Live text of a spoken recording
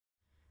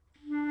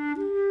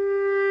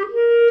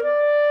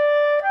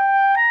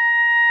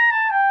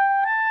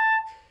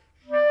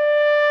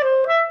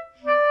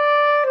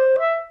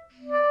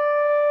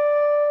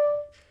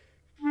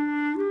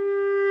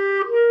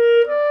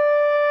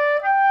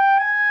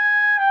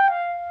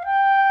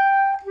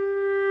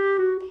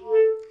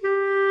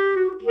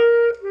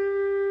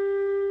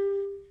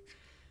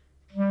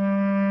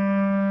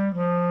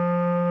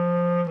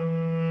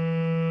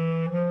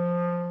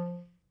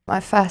I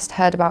first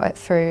heard about it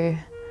through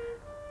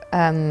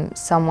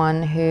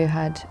someone who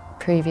had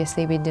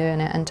previously been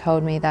doing it and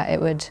told me that it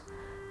would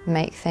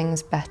make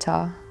things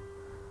better.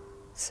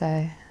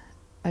 So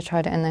I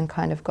tried it and then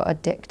kind of got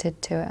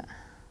addicted to it.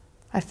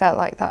 I felt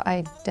like that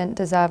I didn't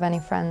deserve any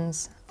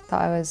friends, that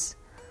I was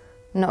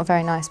not a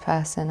very nice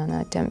person and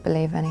I didn't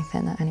believe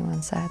anything that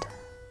anyone said.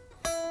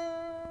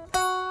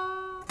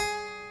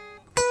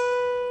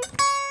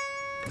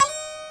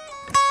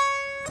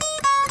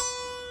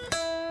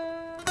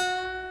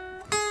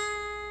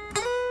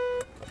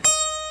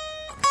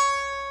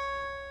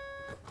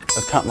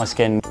 I'd cut my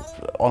skin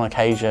on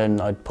occasion,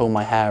 I'd pull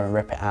my hair and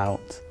rip it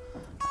out.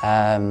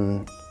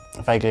 I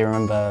vaguely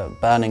remember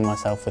burning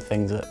myself with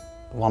things at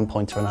one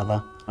point or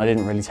another. I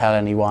didn't really tell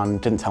anyone,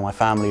 didn't tell my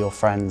family or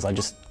friends, I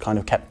just kind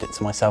of kept it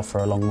to myself for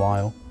a long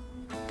while.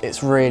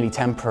 It's really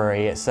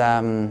temporary,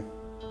 it'll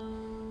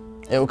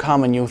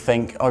come and you'll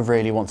think, I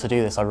really want to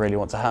do this, I really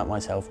want to hurt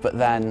myself, but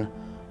then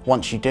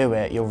once you do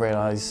it, you'll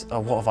realise, oh,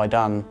 what have I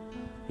done?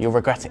 You'll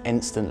regret it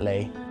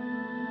instantly.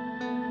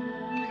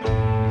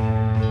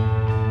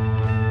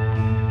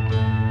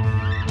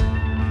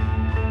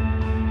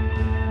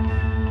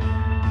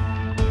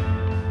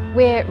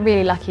 We're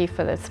really lucky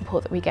for the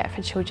support that we get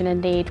for children in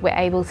need. We're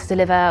able to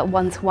deliver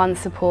one-to-one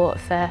support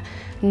for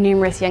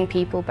numerous young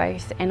people,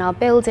 both in our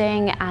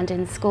building and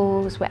in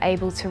schools. We're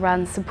able to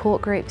run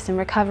support groups and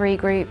recovery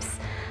groups.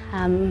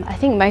 I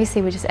think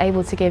mostly we're just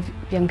able to give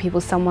young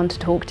people someone to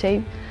talk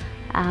to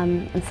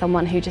and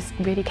someone who just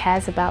really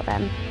cares about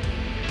them.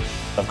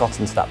 I've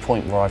gotten to that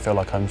point where I feel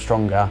like I'm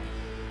stronger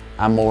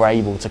and more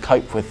able to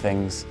cope with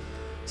things.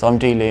 So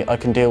I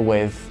can deal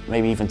with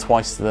maybe even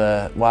twice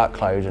the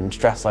workload and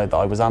stress load that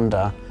I was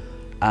under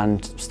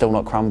and still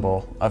not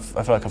crumble. I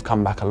feel like I've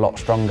come back a lot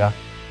stronger.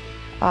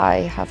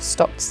 I have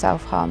stopped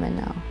self-harming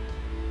now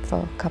for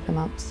a couple of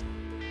months.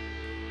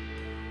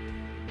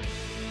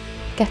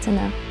 Getting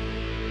there.